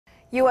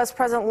U.S.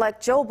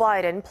 President-elect Joe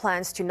Biden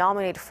plans to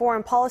nominate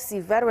foreign policy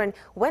veteran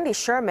Wendy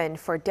Sherman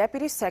for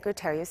Deputy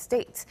Secretary of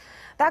State.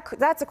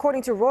 That's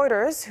according to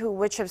Reuters,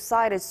 which have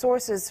cited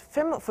sources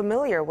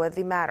familiar with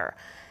the matter.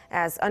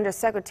 As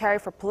Undersecretary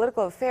for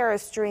Political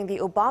Affairs during the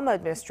Obama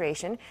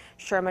administration,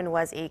 Sherman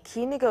was a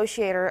key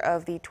negotiator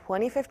of the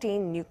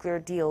 2015 nuclear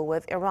deal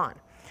with Iran.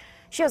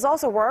 She has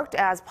also worked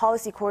as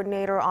policy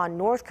coordinator on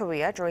North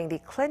Korea during the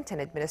Clinton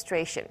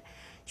administration.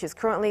 She is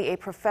currently a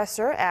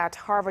professor at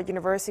Harvard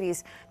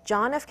University's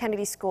John F.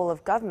 Kennedy School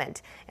of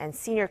Government and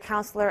senior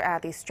counselor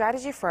at the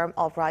strategy firm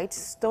Albright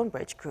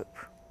Stonebridge Group.